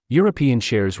European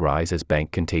shares rise as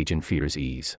bank contagion fears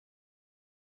ease.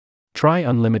 Try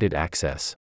unlimited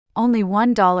access. Only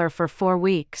 $1 for 4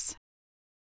 weeks.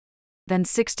 Then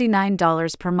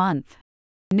 $69 per month.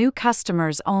 New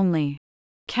customers only.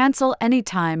 Cancel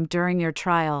anytime during your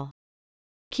trial.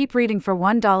 Keep reading for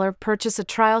 $1. Purchase a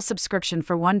trial subscription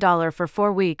for $1 for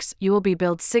 4 weeks. You will be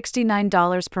billed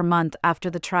 $69 per month after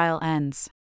the trial ends.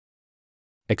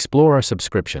 Explore our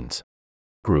subscriptions.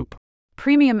 Group.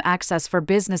 Premium access for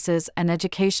businesses and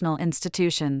educational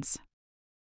institutions.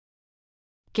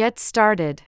 Get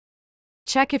started.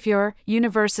 Check if your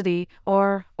university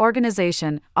or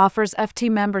organization offers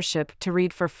FT membership to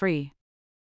read for free.